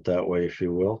that way, if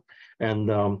you will.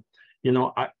 And I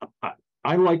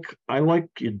like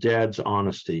your dad's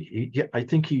honesty. I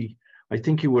think he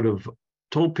would have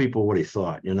told people what he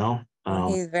thought.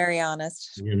 He's very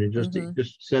honest. And he just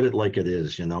said it like it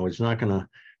is. He's not gonna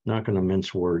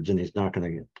mince words, and he's not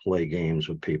gonna play games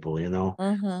with people.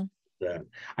 Mm-hmm. That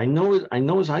I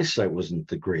know his eyesight wasn't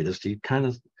the greatest.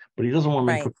 But he doesn't want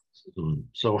to make criticism.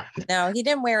 So no, he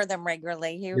didn't wear them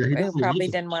regularly. He probably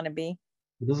didn't want to be.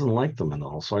 He doesn't like them at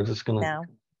all. So I'm just gonna,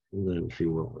 if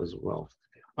you will, as well.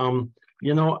 I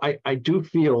do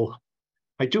feel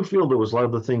there was a lot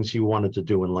of the things he wanted to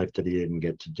do in life that he didn't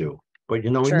get to do. But he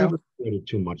never stated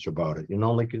too much about it.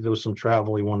 Like there was some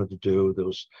travel he wanted to do. There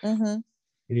was. Mm-hmm.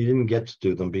 He didn't get to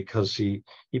do them because he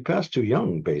passed too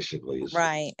young, basically.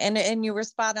 Right. And you were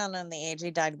spot on the age.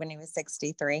 He died when he was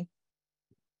 63.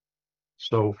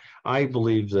 So I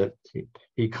believe that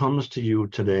he comes to you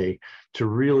today to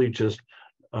really just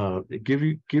give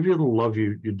you the love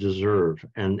you deserve.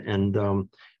 And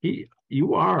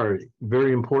you are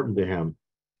very important to him.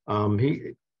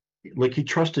 He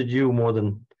trusted you more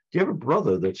than. Do you have a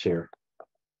brother that's here?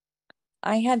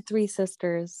 I had 3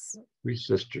 sisters. 3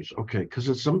 sisters. Okay, because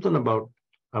it's something about,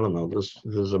 I don't know.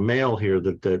 There's a male here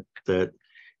that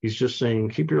he's just saying,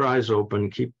 keep your eyes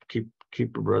open, keep your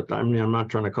breath. I mean, I'm not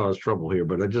trying to cause trouble here,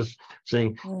 but I'm just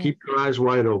saying, keep your eyes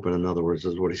wide open. In other words,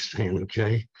 is what he's saying.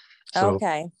 Okay. So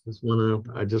okay.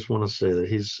 I just want to say that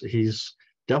he's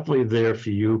definitely there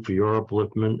for you, for your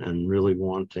upliftment, and really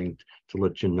wanting to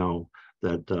let you know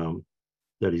that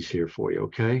he's here for you.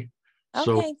 Okay.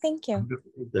 Okay, thank you.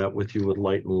 That with you with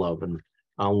light and love, and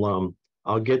I'll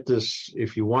get this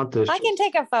if you want this. I can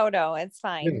take a photo. It's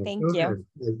fine. Yeah, thank you.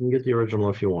 You can get the original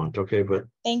if you want. Okay, but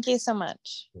thank you so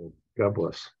much. God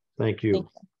bless. Thank you.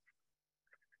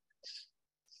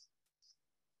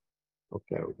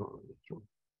 Okay, we're going to this one.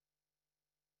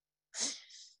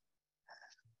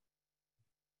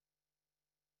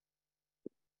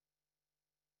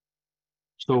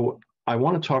 So I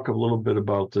want to talk a little bit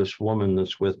about this woman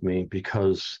that's with me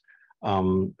because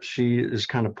she is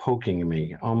kind of poking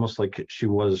me, almost like she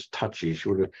was touchy. She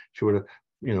would have,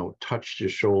 touched your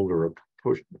shoulder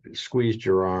or squeezed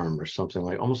your arm or something,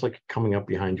 like almost like coming up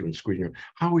behind you and squeezing you.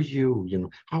 How are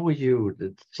you? How are you?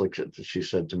 It's like she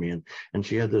said to me, and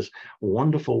she had this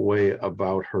wonderful way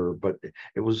about her. But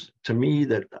it was to me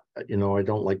that I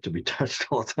don't like to be touched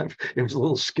all the time. It was a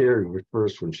little scary at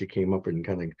first when she came up and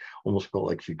kind of almost felt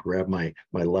like she grabbed my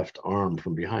left arm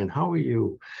from behind. How are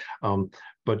you?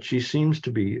 But she seems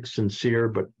to be sincere,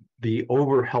 but the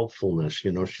over helpfulness,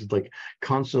 she's like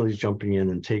constantly jumping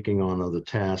in and taking on other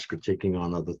tasks or taking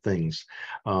on other things,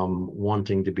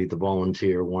 wanting to be the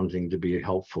volunteer, wanting to be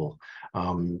helpful,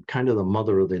 kind of the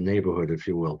mother of the neighborhood, if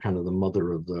you will, kind of the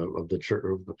mother of the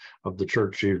church of the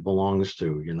church she belongs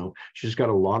to. She's got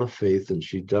a lot of faith, and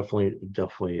she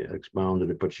definitely expounded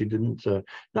it, but she didn't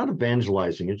not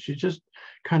evangelizing it. She's just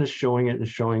kind of showing it and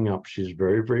showing up. She's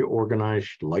very, very organized.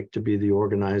 She'd like to be the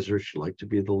organizer. She'd like to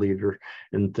be the leader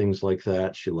and things like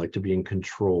that. She liked to be in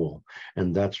control,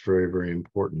 and that's very, very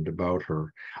important about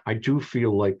her. I do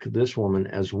feel like this woman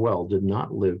as well did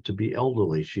not live to be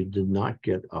elderly. She did not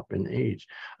get up in age.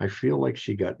 I feel like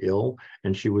she got ill,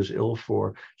 and she was ill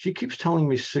she keeps telling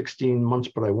me 16 months,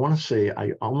 but I want to say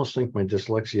I almost think my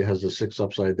dyslexia has the 6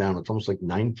 upside down. It's almost like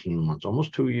 19 months,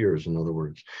 almost 2 years, in other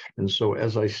words. And so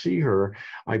as I see her,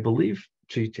 I believe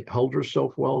she held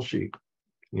herself well. She,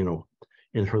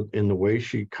 in the way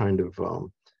she kind of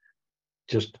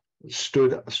just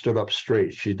stood up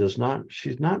straight. She's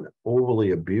not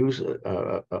overly abused,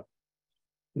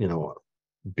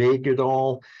 big at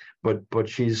all, but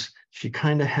she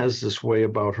kind of has this way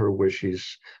about her where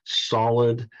she's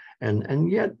solid,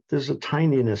 and yet there's a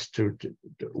tininess to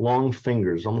long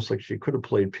fingers, almost like she could have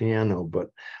played piano,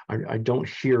 but I don't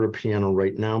hear a piano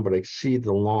right now, but I see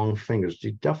the long fingers.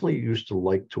 She definitely used to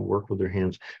like to work with her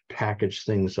hands, package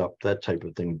things up, that type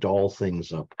of thing, doll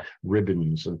things up,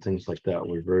 ribbons and things like that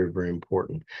were very, very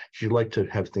important. She liked to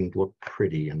have things look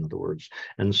pretty, in other words.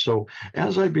 And so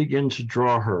as I begin to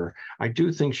draw her, I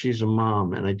do think she's a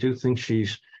mom, and I do think she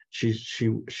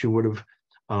would have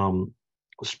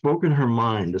spoken her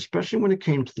mind, especially when it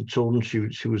came to the children.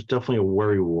 She was definitely a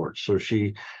worrywart. So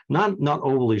she not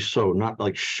overly so, not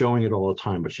like showing it all the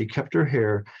time, but she kept her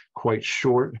hair quite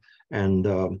short,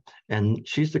 and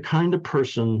she's the kind of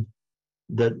person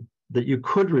that you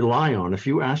could rely on. If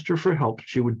you asked her for help,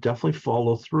 she would definitely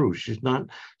follow through. She's not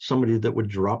somebody that would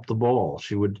drop the ball.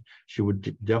 She would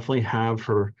definitely have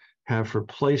her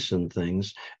place in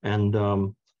things, and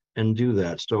do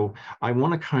that. So I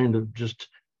want to kind of just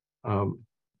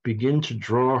begin to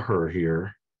draw her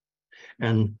here,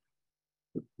 and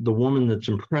the woman that's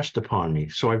impressed upon me.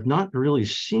 So I've not really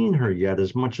seen her yet,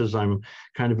 as much as I'm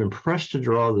kind of impressed to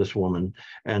draw this woman,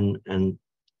 and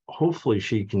hopefully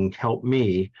she can help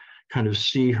me kind of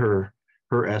see her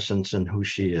essence and who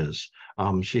she is.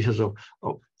 She has a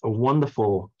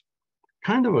wonderful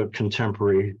kind of a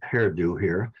contemporary hairdo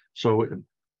here. So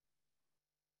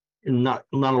not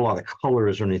a lot of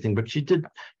colors or anything, but she did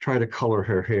try to color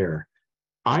her hair.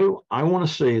 I want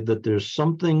to say that there's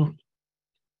something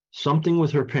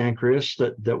with her pancreas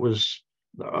that was,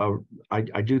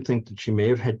 I do think that she may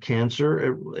have had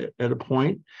cancer at a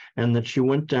point, and that she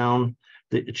went down,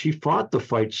 that she fought the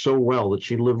fight so well that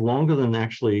she lived longer than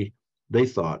actually they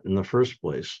thought in the first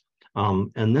place.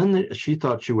 And then she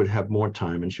thought she would have more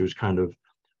time, and she was kind of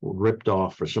ripped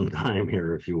off for some time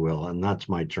here, if you will. And that's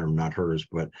my term, not hers,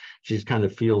 but she kind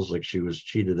of feels like she was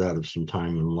cheated out of some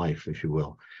time in life, if you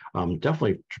will.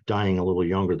 Definitely dying a little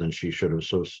younger than she should have.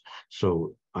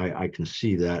 So I can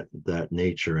see that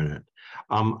nature in it.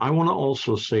 I want to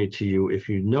also say to you, if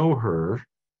you know her,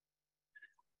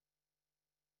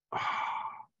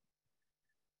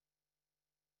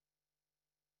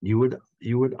 you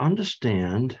would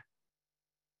understand.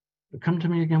 Come to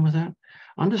me again with that.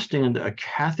 Understand a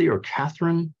Kathy or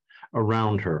Catherine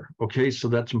around her. Okay, so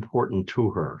that's important to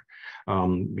her,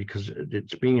 because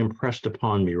it's being impressed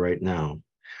upon me right now.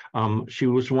 She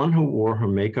was one who wore her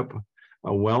makeup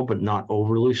well, but not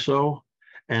overly so.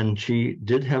 And she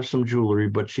did have some jewelry,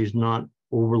 but she's not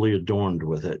overly adorned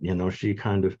with it. You know,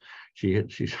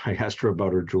 I asked her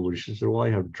about her jewelry. She said, well, I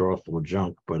have a drawer full of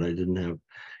junk, but I didn't have,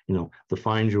 the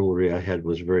fine jewelry I had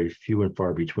was very few and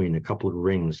far between. A couple of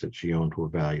rings that she owned were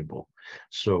valuable.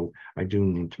 So I do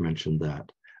need to mention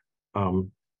that.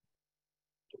 Can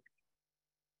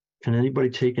anybody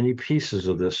take any pieces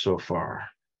of this so far? Are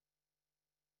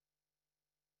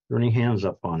there any hands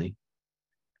up, Bonnie?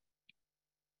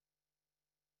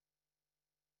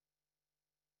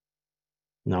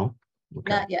 No?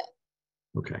 Okay. Not yet.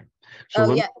 Okay.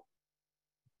 So yeah.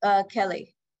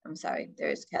 Kelly. I'm sorry.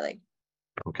 There's Kelly.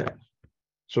 Okay.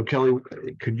 So Kelly,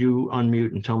 could you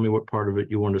unmute and tell me what part of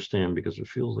it you understand? Because it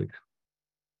feels like.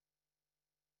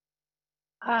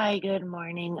 Hi, good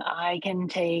morning. I can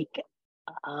take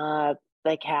the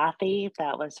Kathy, if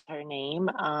that was her name.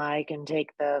 I can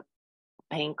take the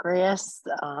pancreas.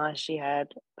 She had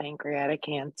pancreatic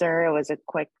cancer. It was a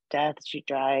quick death. She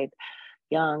died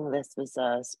young. This was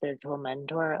a spiritual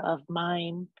mentor of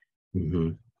mine.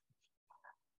 Mm-hmm.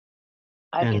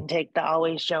 I can take the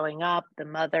always showing up, the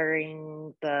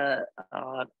mothering,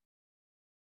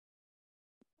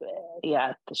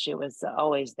 she was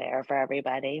always there for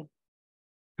everybody.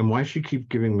 And why she keep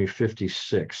giving me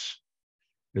 56?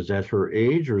 Is that her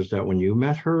age, or is that when you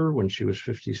met her when she was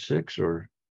 56, or?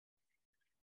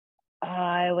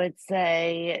 I would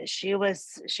say she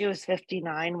was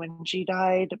 59 when she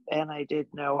died, and I did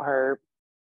know her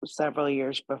several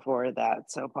years before that,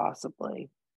 so possibly.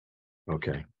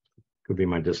 Okay. Could be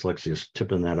my dyslexia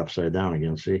tipping that upside down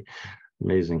again. See,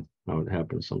 amazing how it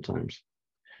happens sometimes.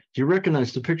 Do you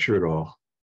recognize the picture at all?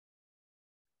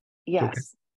 Yes. Okay.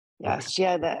 Yes. Okay. She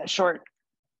had a short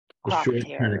cropped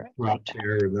hair. Kind of cropped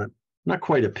hair, not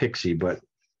quite a pixie, but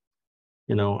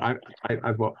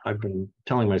I've been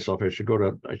telling myself I should go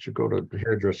to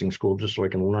hairdressing school just so I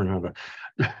can learn how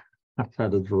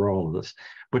to draw all of this.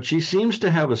 But she seems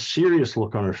to have a serious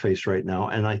look on her face right now,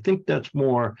 and I think that's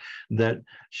more that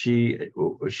she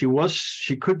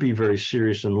could be very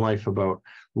serious in life about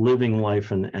living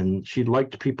life, and she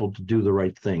liked people to do the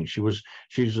right thing.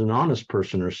 She's an honest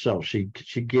person herself. She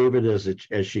gave it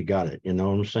as she got it. You know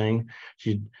what I'm saying?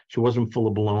 She wasn't full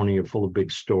of baloney or full of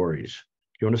big stories.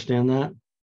 You understand that?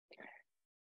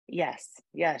 Yes.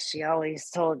 Yes. She always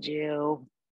told you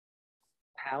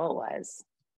how it was.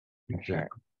 Exactly. Sure.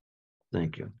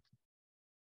 Thank you.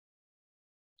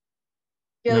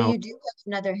 Jill, now, you do have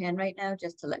another hand right now,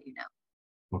 just to let you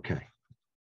know. Okay.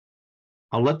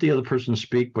 I'll let the other person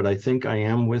speak, but I think I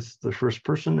am with the first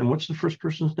person. And what's the first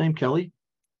person's name? Kelly?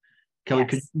 Kelly, yes.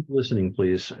 Could you keep listening,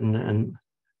 please? And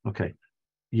okay.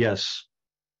 Yes.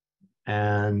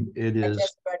 And it is. I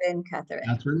just brought in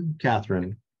Catherine.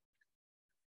 Catherine.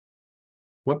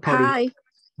 What part Hi.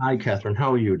 Hi, Catherine.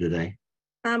 How are you today?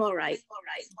 I'm all right.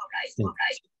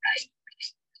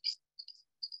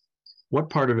 What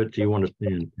part of it do you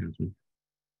understand, Catherine?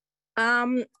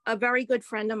 A very good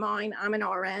friend of mine. I'm an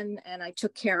RN, and I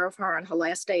took care of her on her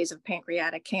last days of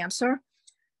pancreatic cancer.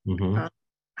 Mm-hmm.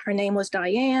 Her name was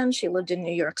Diane. She lived in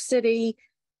New York City.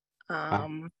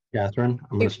 Catherine,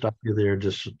 I'm going to stop you there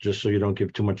just so you don't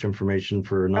give too much information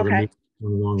for another meeting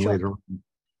later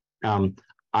on.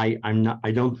 I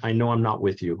know I'm not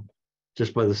with you.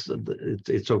 Just by this,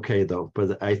 it's okay though.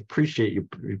 But I appreciate you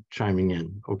chiming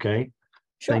in. Okay.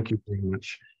 Sure. Thank you very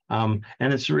much. And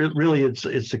it's really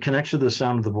it's a connection to the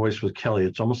sound of the voice with Kelly.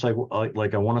 It's almost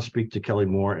like I want to speak to Kelly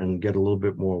more and get a little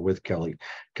bit more with Kelly.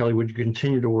 Kelly, would you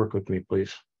continue to work with me,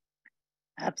 please?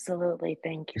 Absolutely.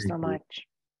 Thank you so much.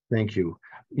 Thank you.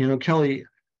 You know, Kelly,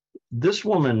 this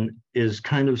woman is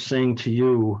kind of saying to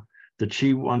you that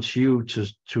she wants you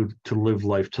to live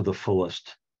life to the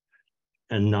fullest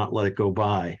and not let it go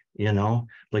by. You know,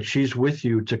 like she's with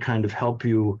you to kind of help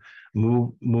you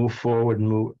move forward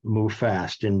and move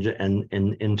fast into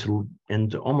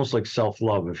almost like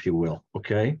self-love, if you will.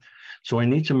 Okay. So I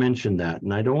need to mention that,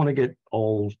 and I don't want to get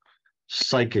all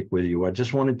psychic with you. I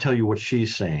just want to tell you what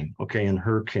she's saying. Okay. And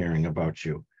her caring about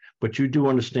you, but you do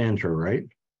understand her, right?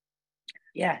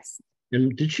 Yes.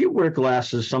 And did she wear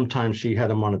glasses? Sometimes she had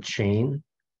them on a chain.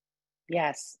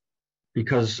 Yes.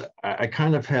 Because I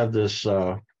kind of have this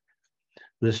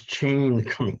this chain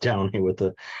coming down here with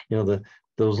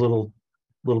those little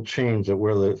chains that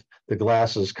where the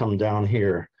glasses come down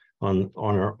here on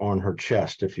her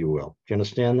chest, if you will. Do you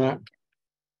understand that?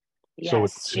 Yes, so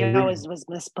she always was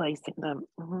misplacing them.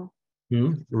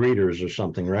 Mm-hmm. Readers or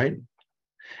something, right?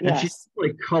 Yes. And she's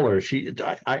like color.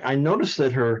 I noticed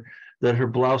that her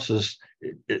blouse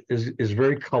is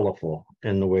very colorful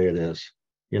in the way it is.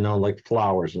 You know, like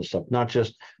flowers and stuff, not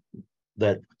just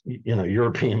that, you know,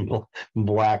 European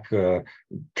black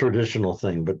traditional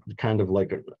thing, but kind of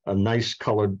like a nice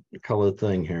colored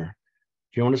thing here.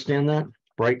 Do you understand that?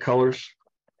 Bright colors?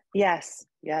 Yes,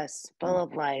 yes. Full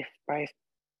of life, bright.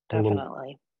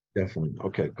 Definitely. Definitely.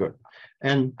 Okay, good.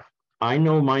 And I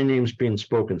know my name's being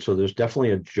spoken, so there's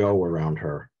definitely a Joe around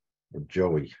her, or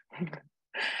Joey.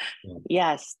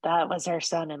 Yes, that was her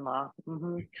son-in-law.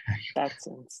 That's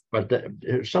but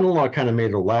her son-in-law kind of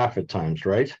made her laugh at times,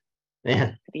 right?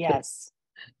 And yes,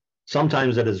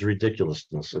 sometimes that is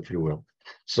ridiculousness, if you will.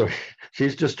 So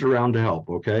she's just around to help,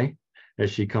 okay, as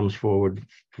she comes forward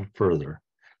further.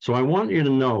 So I want you to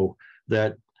know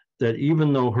that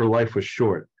even though her life was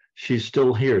short, she's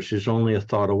still here. She's only a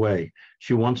thought away.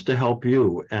 She wants to help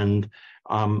you, and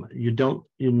you're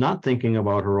not thinking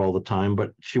about her all the time,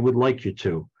 but she would like you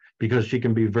to, because she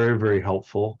can be very, very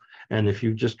helpful. And if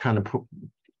you just kind of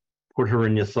put her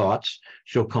in your thoughts,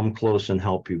 she'll come close and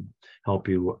help you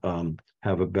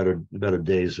have a better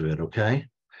days of it. Okay.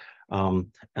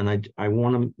 And I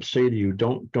want to say to you,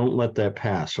 don't let that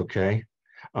pass. Okay.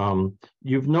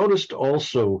 You've noticed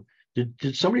also,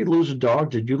 did somebody lose a dog?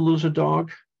 Did you lose a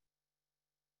dog?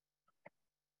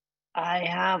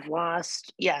 I've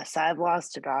lost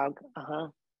a dog.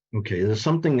 Okay, there's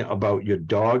something about your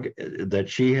dog that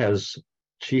she has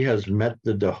met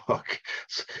the dog.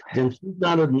 And she's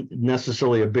not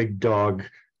necessarily a big dog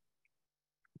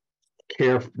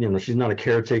she's not a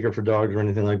caretaker for dogs or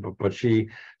anything like that, but she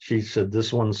said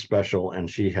this one's special and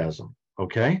she has them.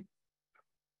 Okay.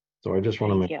 So I just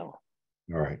want to make you. All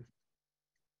right.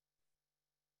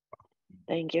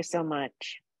 Thank you so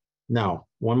much. Now,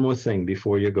 one more thing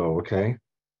before you go, okay?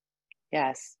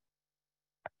 Yes.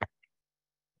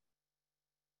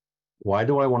 Why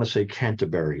do I want to say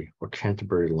Canterbury or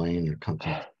Canterbury Lane or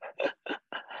something?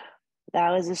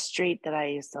 That was a street that I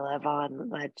used to live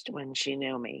on when she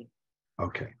knew me.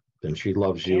 Okay, then she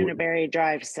loves you. Canterbury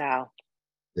Drive South.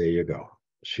 There you go.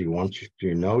 She wants you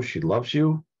to know she loves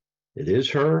you. It is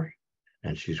her,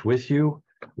 and she's with you,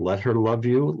 Let her love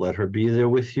you, let her be there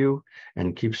with you,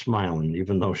 and keep smiling,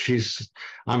 even though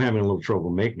I'm having a little trouble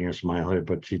making her smile here,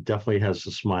 but she definitely has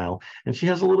a smile. And she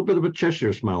has a little bit of a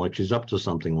Cheshire smile, like she's up to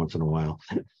something once in a while.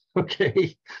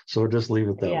 Okay, so just leave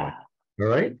it that way. Yeah. All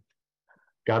right?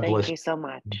 God bless Thank you so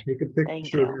much. Take a Thank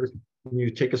picture. you. Can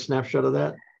you take a snapshot of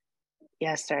that?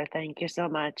 Yes, sir. Thank you so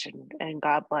much. And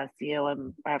God bless you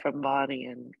and Reverend Bonnie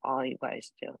and all you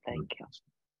guys do. Thank you.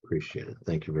 Appreciate it.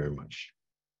 Thank you very much.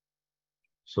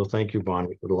 So thank you,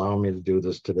 Bonnie, for allowing me to do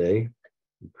this today.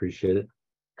 Appreciate it.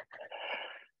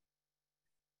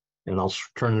 And I'll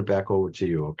turn it back over to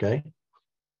you, okay?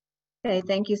 Okay,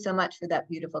 thank you so much for that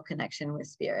beautiful connection with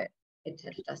Spirit. It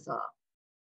touched us all.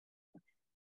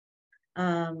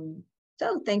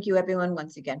 So thank you everyone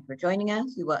once again for joining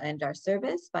us. We will end our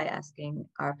service by asking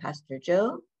our Pastor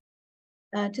Joe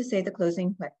to say the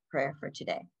closing prayer for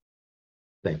today.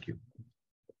 Thank you.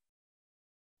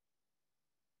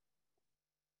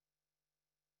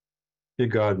 Dear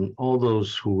God, and all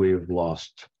those who we have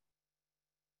lost,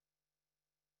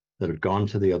 that have gone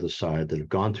to the other side, that have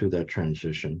gone through that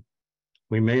transition,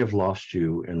 we may have lost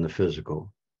you in the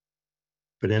physical,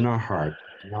 but in our heart,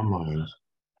 in our minds,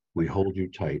 we hold you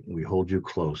tight, we hold you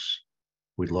close.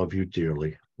 We love you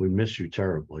dearly. We miss you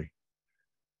terribly,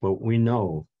 but we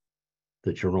know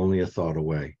that you're only a thought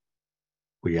away.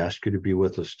 We ask you to be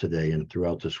with us today and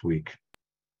throughout this week,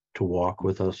 to walk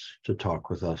with us, to talk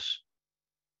with us,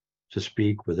 to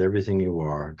speak with everything you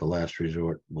are. The last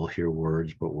resort, we'll hear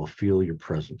words, but we'll feel your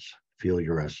presence, feel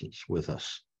your essence with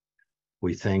us.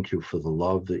 We thank you for the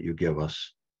love that you give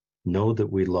us. Know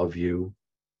that we love you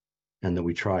and that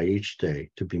we try each day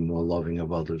to be more loving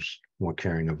of others, more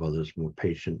caring of others, more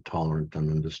patient, tolerant, and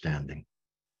understanding.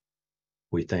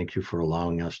 We thank you for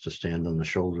allowing us to stand on the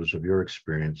shoulders of your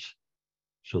experience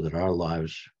so that our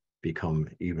lives become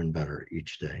even better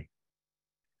each day.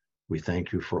 We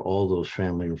thank you for all those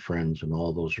family and friends and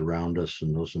all those around us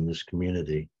and those in this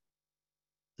community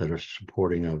that are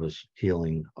supporting of us,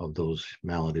 healing of those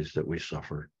maladies that we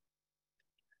suffer.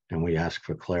 And we ask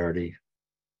for clarity.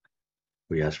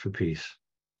 We ask for peace,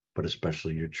 but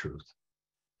especially your truth.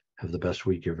 Have the best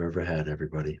week you've ever had,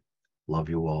 everybody. Love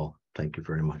you all. Thank you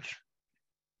very much.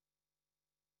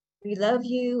 We love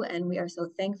you, and we are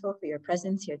so thankful for your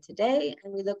presence here today,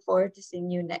 and we look forward to seeing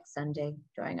you next Sunday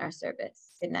during our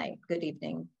service. Good night, good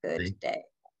evening, good day.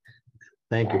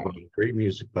 Thank you, Bonnie. Great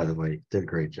music, by the way. Did a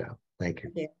great job. Thank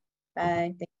you.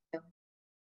 Bye.